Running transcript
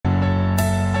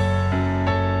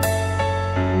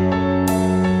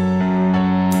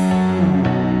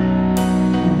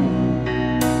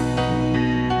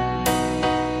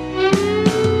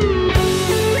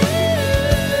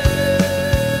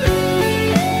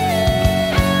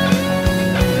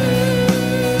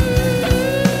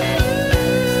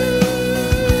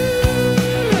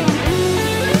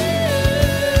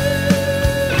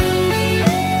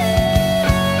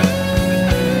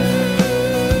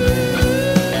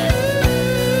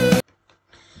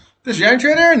This is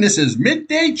Irontrader, and this is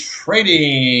Midday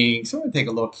Trading. So we're going to take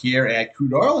a look here at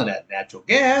crude oil and at natural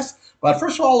gas. But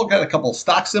first of all, look at a couple of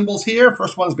stock symbols here.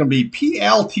 First one's going to be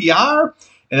PLTR,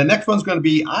 and the next one's going to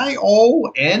be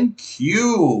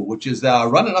IONQ, which is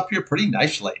running up here pretty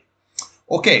nicely.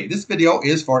 Okay, this video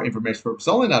is for information purposes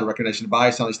only, not a recommendation to buy,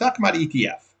 sell any stock, commodity,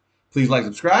 ETF. Please like,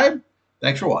 subscribe.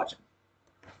 Thanks for watching.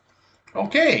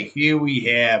 Okay, here we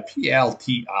have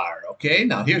PLTR. Okay,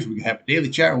 now here's we have a daily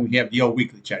chart and we have the old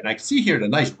weekly chart. And I can see here the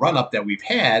nice run up that we've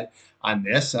had on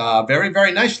this very,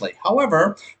 very nicely.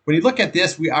 However, when you look at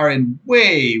this, we are in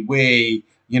way,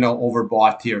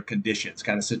 overbought here conditions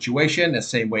kind of situation. The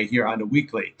same way here on the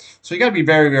weekly. So you got to be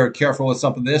very, very careful with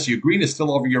something like this. Your green is still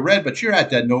over your red, but you're at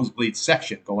that nosebleed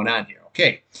section going on here.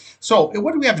 Okay, so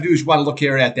what do we have to do is you want to look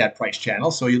here at that price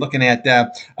channel. So you're looking at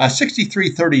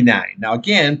 63.39. Now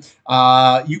again,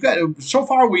 you got so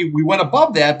far we went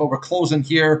above that, but we're closing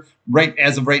here right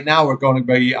as of right now. We're going to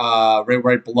be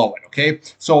right below it. Okay,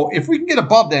 so if we can get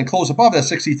above that and close above that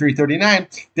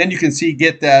 63.39, then you can see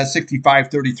get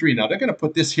 65.33. Now they're going to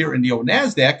put this here in the old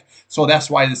Nasdaq, so that's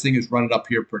why this thing is running up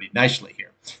here pretty nicely here.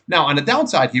 Now, on the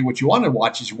downside here, what you want to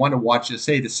watch is you want to watch,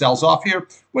 say, the sells off here,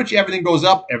 which everything goes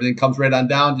up, everything comes right on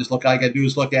down. Just look, all I got to do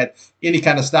is look at any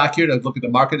kind of stock here to look at the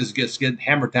market. Is just getting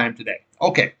hammer time today.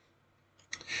 Okay.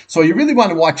 So you really want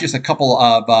to watch just a couple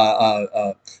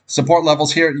of support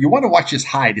levels here. You want to watch this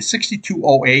high, the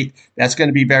 62.08. That's going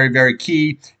to be very, very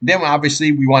key. Then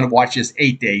obviously we want to watch this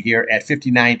 8-day here at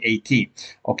 59.18.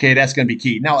 Okay, that's going to be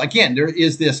key. Now again, there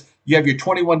is this. You have your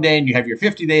 21-day and you have your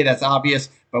 50-day. That's obvious.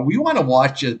 But we want to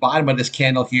watch the bottom of this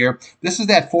candle here. This is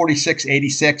that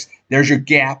 46.86. There's your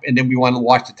gap. And then we want to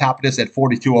watch the top of this at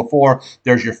 42.04.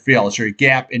 There's your fill. So your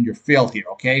gap and your fill here,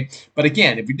 okay? But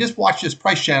again, if you just watch this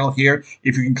price channel here,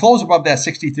 if you can close above that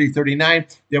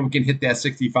 63.39, then we can hit that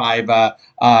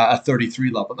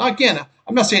 65.33 level. Now, again,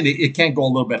 I'm not saying that it can't go a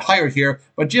little bit higher here,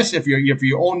 but just if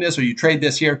you own this or you trade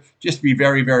this here, just be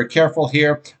very, very careful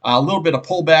here. A little bit of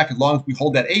pullback. As long as we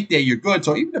hold that 8-day, you're good.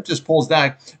 So even if this pulls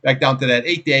back down to that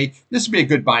 8-day, this would be a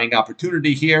good buying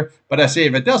opportunity here. But I say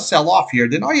if it does sell off here,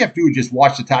 then all you have to do is just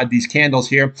watch the top of these candles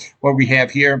here, what we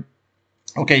have here.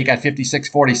 Okay, you got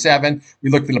 56.47. We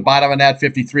looked at the bottom of that,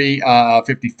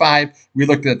 53.55. We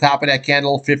looked at the top of that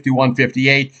candle,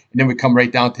 51.58. And then we come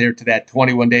right down here to that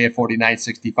 21-day at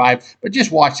 49.65. But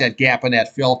just watch that gap and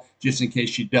that fill just in case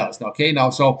she does. Okay, now,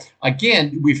 so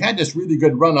again, we've had this really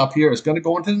good run up here. It's going to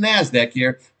go into the NASDAQ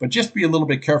here, but just be a little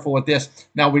bit careful with this.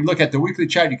 Now, we look at the weekly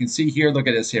chart. You can see here, look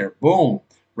at this here. Boom.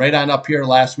 Right on up here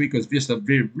last week was just a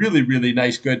really, really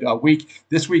nice, good week.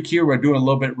 This week here, we're doing a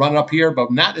little bit run up here, but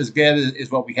not as good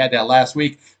as what we had that last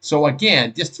week. So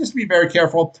again, just be very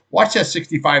careful. Watch that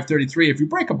 65.33. If you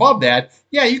break above that,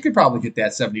 yeah, you could probably hit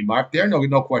that 70 mark there.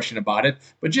 No question about it.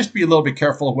 But just be a little bit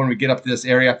careful when we get up to this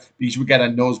area because we got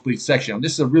a nosebleed section.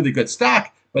 This is a really good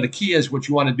stock. But the key is what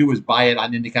you want to do is buy it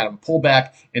on any kind of a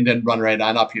pullback and then run right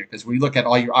on up here. Because when you look at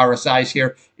all your RSIs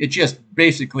here, it's just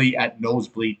basically at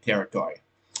nosebleed territory.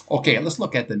 Okay, let's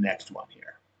look at the next one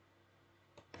here.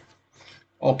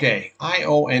 Okay,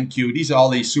 IONQ. These are all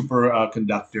these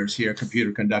superconductors here,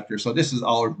 computer conductors. So this is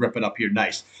all ripping up here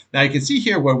nice. Now you can see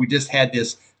here where we just had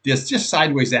this just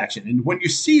sideways action. And when you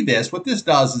see this, what this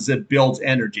does is it builds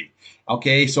energy.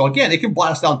 Okay, so again, it can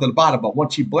blast down to the bottom, but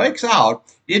once she breaks out,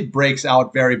 it breaks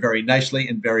out very, very nicely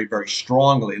and very, very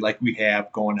strongly like we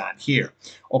have going on here.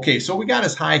 Okay, so we got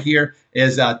as high here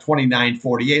as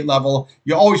 29.48 level.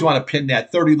 You always want to pin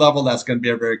that 30 level. That's going to be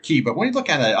very key. But when you look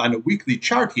at it on a weekly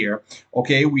chart here,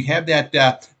 okay, we have that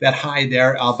high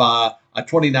there of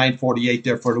 29.48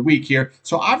 there for the week here.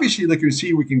 So obviously, like you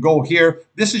see, we can go here.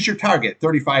 This is your target,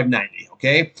 35.90.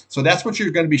 Okay, so that's what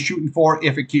you're going to be shooting for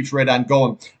if it keeps right on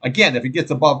going. Again, if it gets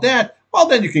above that, well,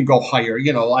 then you can go higher.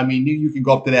 You know, I mean, you can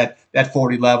go up to that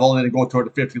 40 level and then go toward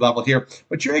the 50 level here.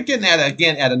 But you're getting at,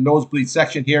 again, at a nosebleed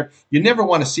section here. You never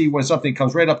want to see when something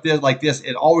comes right up there like this.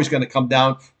 It's always going to come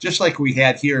down, just like we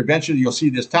had here. Eventually, you'll see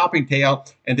this topping tail,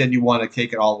 and then you want to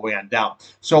take it all the way on down.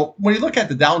 So when you look at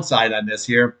the downside on this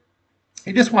here,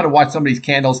 you just want to watch some of these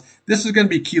candles. This is going to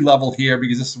be key level here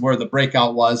because this is where the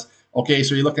breakout was. Okay,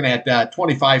 so you're looking at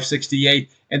 25.68,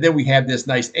 and then we have this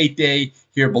nice 8-day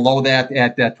here below that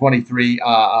at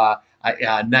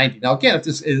 23.90. Now again,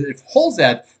 if it holds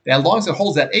that, as long as it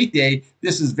holds that 8-day,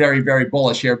 this is very, very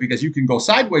bullish here because you can go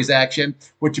sideways action,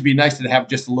 which would be nice to have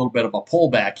just a little bit of a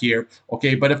pullback here.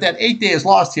 Okay, but if that 8-day is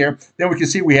lost here, then we can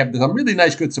see we have some really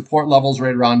nice, good support levels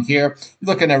right around here.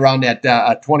 You're looking around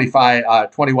that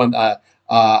 21.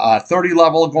 30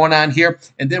 level going on here.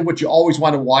 And then what you always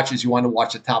want to watch is you want to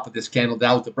watch the top of this candle.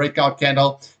 That was the breakout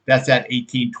candle. That's at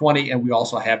 1820. And we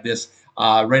also have this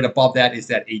Right above that is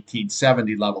that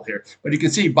 1870 level here. But you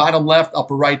can see bottom left,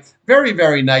 upper right, very,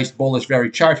 very nice bullish, very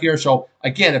chart here. So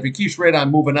again, if it keeps right on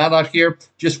moving out here,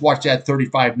 just watch that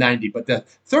 35.90. But the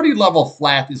 30 level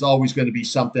flat is always going to be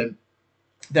something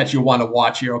that you want to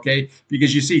watch here, okay?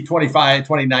 Because you see 25,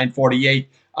 29, 48.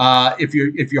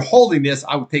 If you're holding this,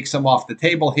 I would take some off the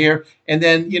table here, and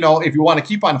then if you want to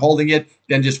keep on holding it,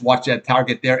 then just watch that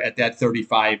target there at that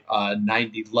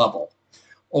 35.90 level.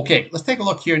 Okay, let's take a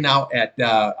look here now at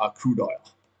crude oil.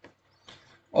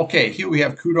 Okay, here we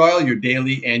have crude oil, your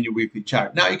daily and your weekly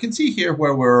chart. Now you can see here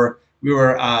where we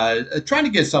were trying to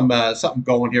get something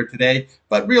going here today,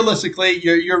 but realistically,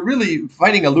 you're really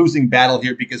fighting a losing battle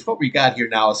here, because what we got here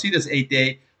now, see this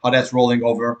 8-day, how that's rolling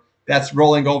over. That's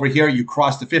rolling over here. You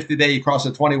cross the 50-day, you cross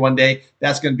the 21-day.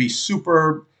 That's going to be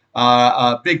super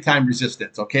big time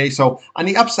resistance. Okay, so on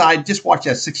the upside, just watch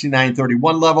that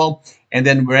 69.31 level, and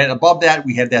then right above that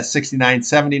we have that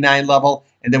 69.79 level,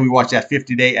 and then we watch that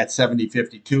 50-day at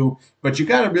 70.52. But you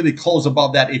got to really close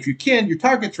above that if you can. Your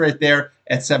target's right there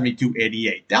at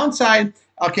 72.88. Downside,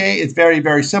 okay, it's very,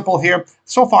 very simple here.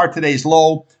 So far today's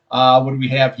low. What do we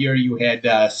have here? You had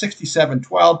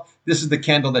 67.12. This is the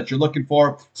candle that you're looking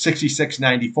for,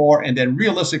 66.94. And then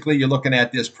realistically, you're looking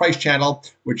at this price channel,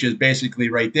 which is basically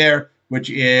right there,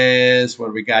 which is, what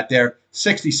do we got there?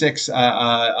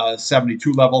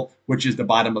 66.72 level, which is the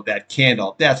bottom of that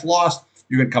candle. If that's lost,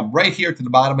 you're going to come right here to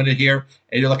the bottom of it here,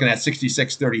 and you're looking at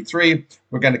 66.33.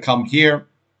 We're going to come here.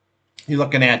 You're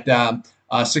looking at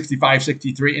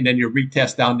 65.63, and then your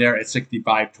retest down there at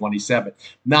 65.27.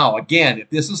 Now, again, if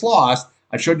this is lost,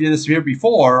 I showed you this here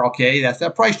before, okay, that's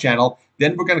that price channel.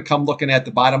 Then we're going to come looking at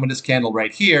the bottom of this candle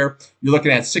right here. You're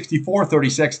looking at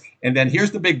 64.36, and then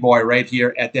here's the big boy right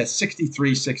here at that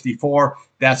 63.64.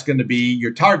 That's going to be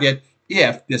your target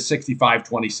if this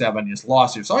 65.27 is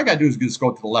lost here. So all I got to do is just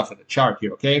go to the left of the chart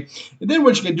here, okay? And then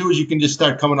what you can do is you can just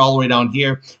start coming all the way down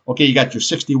here. Okay, you got your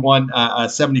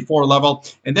 61.74 level,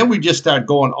 and then we just start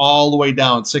going all the way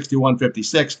down,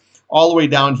 61.56, all the way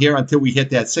down here until we hit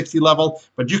that 60 level.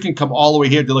 But you can come all the way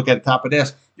here to look at the top of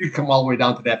this. You can come all the way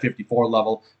down to that 54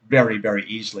 level very, very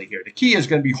easily here. The key is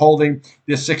going to be holding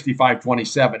this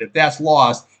 65.27. If that's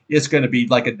lost, it's going to be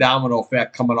like a domino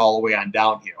effect coming all the way on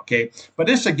down here, okay? But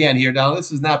this again here, now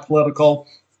this is not political.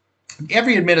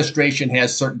 Every administration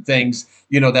has certain things,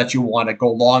 that you want to go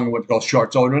long and what go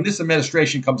short. So when this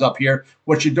administration comes up here,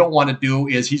 what you don't want to do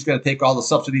is he's going to take all the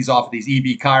subsidies off of these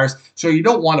EV cars. So you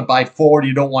don't want to buy Ford,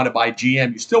 you don't want to buy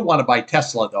GM. You still want to buy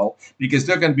Tesla though, because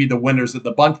they're going to be the winners of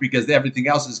the bunch, because everything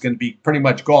else is going to be pretty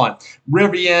much gone.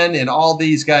 Rivian and all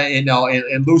these guys,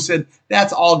 and Lucid,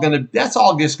 that's all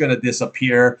just going to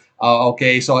disappear.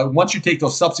 Okay, so once you take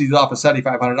those subsidies off of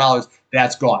 $7,500,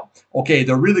 that's gone. Okay,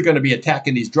 they're really going to be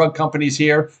attacking these drug companies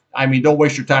here. I mean, don't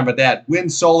waste your time with that.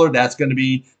 Wind, solar, that's going to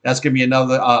be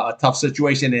another tough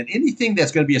situation. And anything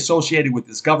that's going to be associated with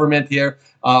this government here,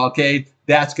 okay,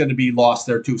 that's going to be lost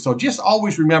there too. So just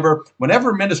always remember, whenever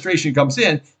administration comes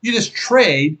in, you just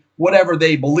trade whatever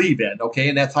they believe in, okay?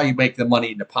 And that's how you make the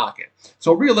money in the pocket.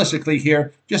 So realistically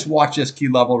here, just watch this key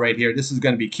level right here. This is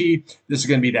going to be key. This is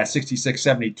going to be that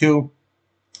 66.72.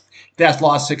 That's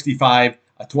lost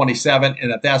 65.27,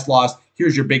 and if that's lost,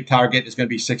 here's your big target. It's going to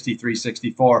be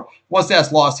 63.64. Once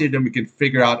that's lost here, then we can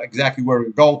figure out exactly where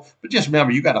we go. But just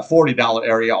remember, you got a $40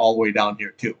 area all the way down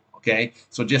here too, okay?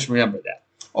 So just remember that.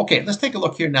 Okay, let's take a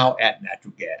look here now at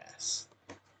natural gas.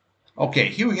 Okay,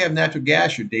 here we have natural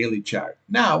gas, your daily chart.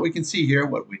 Now we can see here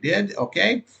what we did,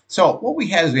 okay? So what we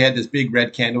had is we had this big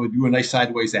red candle. We do a nice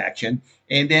sideways action.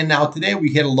 And then now today we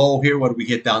hit a low here. What did we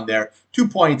hit down there?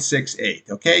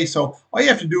 2.68, okay? So all you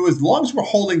have to do is, as long as we're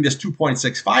holding this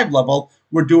 2.65 level,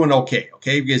 we're doing okay,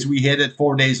 because we hit it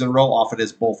 4 days in a row off of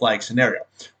this bull flag scenario,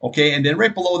 okay? And then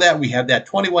right below that, we have that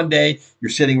 21-day. You're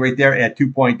sitting right there at that's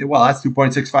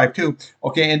 2.652,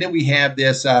 okay? And then we have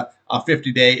this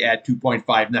 50-day at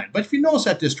 2.59. But if you notice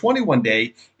that this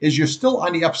 21-day is, you're still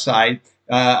on the upside,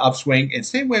 upswing, and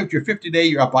same way with your 50-day,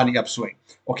 you're up on the upswing.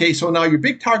 Okay, so now your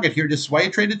big target here, this is why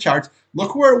you trade the charts.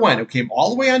 Look where it went. It came all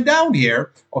the way on down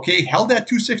here, okay, held that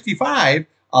 265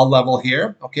 level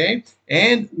here, okay,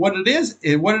 and what it is,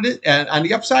 and on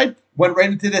the upside, went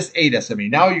right into this 8 SMA.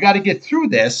 Now you got to get through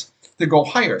this to go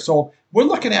higher. So we're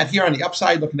looking at here on the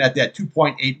upside, looking at that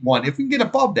 2.81. If we can get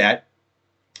above that,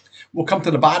 we'll come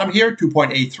to the bottom here,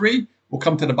 2.83. We'll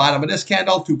come to the bottom of this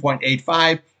candle,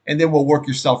 2.85, and then we'll work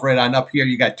yourself right on up here.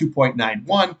 You got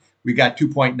 2.91. We got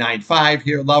 2.95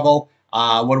 here level.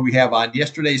 What do we have on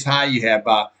yesterday's high? You have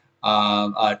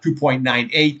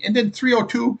 2.98, and then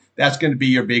 302. That's going to be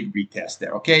your big retest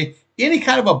there, okay? Any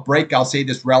kind of a break, I'll say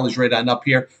this rallies right on up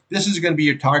here. This is going to be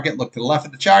your target. Look to the left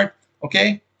of the chart,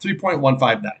 okay?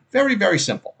 3.159. Very, very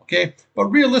simple, okay? But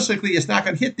realistically, it's not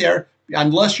going to hit there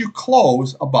unless you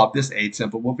close above this 8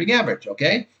 simple moving average,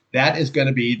 okay? That is going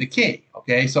to be the key,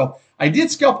 okay? So I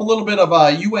did scalp a little bit of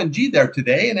UNG there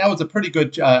today, and that was a pretty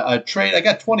good trade. I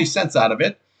got 20 cents out of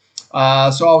it.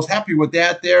 So I was happy with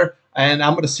that there. And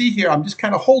I'm going to see here, I'm just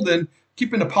kind of holding,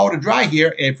 keeping the powder dry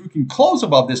here. If we can close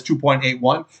above this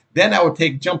 2.81, then I would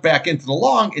jump back into the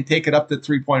long and take it up to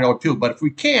 3.02. But if we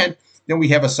can't, then we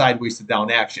have a sideways to down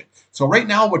action. So right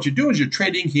now, what you're doing is you're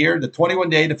trading here the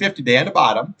 21-day, the 50-day on the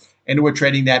bottom, and we're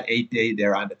trading that 8-day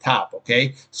there on the top,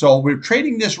 okay? So we're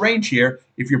trading this range here.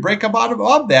 If you break up out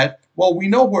of that, well, we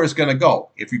know where it's going to go.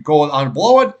 If you go on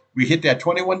below it, we hit that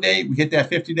 21-day, we hit that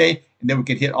 50-day, and then we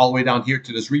can hit all the way down here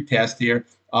to this retest here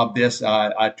of this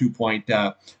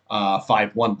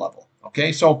 2.51 level,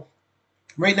 okay? So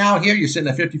right now here, you're sitting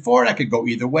at 54. That could go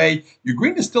either way. Your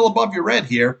green is still above your red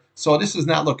here, so this is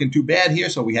not looking too bad here.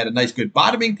 So we had a nice, good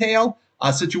bottoming tail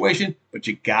situation, but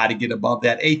you got to get above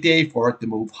that 8-day for it to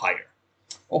move higher.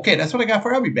 Okay, that's what I got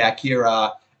for you. I'll be back here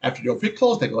after the oil pit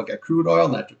close. Take a look at crude oil,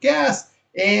 natural gas,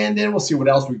 and then we'll see what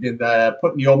else we can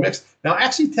put in the oil mix. Now,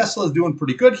 actually, Tesla is doing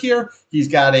pretty good here. He's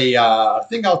got a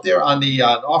thing out there on the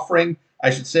offering, I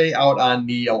should say, out on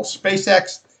the old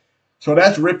SpaceX. So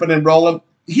that's ripping and rolling.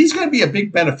 He's going to be a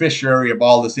big beneficiary of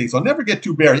all this thing. So never get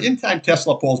too bearish. Anytime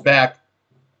Tesla pulls back,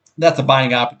 that's a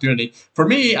buying opportunity. For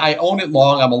me, I own it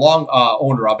long. I'm a long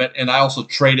owner of it, and I also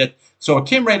trade it. So it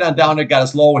came right on down there, got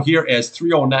as low here as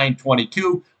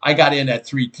 309.22. I got in at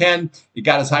 310. It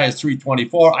got as high as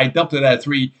 324. I dumped it at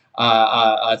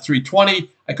 320.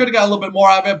 I could have got a little bit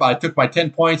more of it, but I took my 10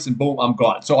 points, and boom, I'm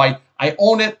gone. So I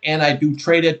own it, and I do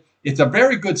trade it. It's a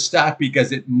very good stock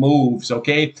because it moves,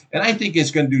 okay? And I think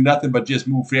it's going to do nothing but just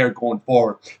move here going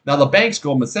forward. Now, the banks,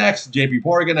 Goldman Sachs, JP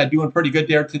Morgan, are doing pretty good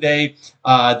there today.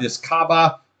 This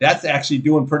Kava, that's actually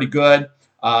doing pretty good.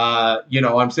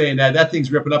 I'm saying that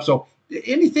thing's ripping up. So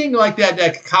anything like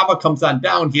that Kava comes on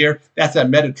down here, that's a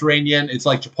Mediterranean. It's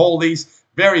like Chipotle's.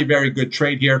 Very, very good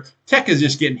trade here. Tech is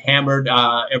just getting hammered,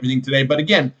 everything today. But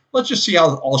again, let's just see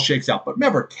how it all shakes out. But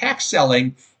remember, tax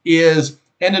selling is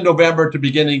end of November to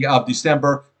beginning of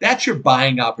December. That's your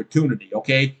buying opportunity,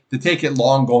 okay, to take it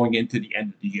long going into the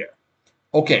end of the year.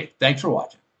 Okay, thanks for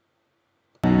watching.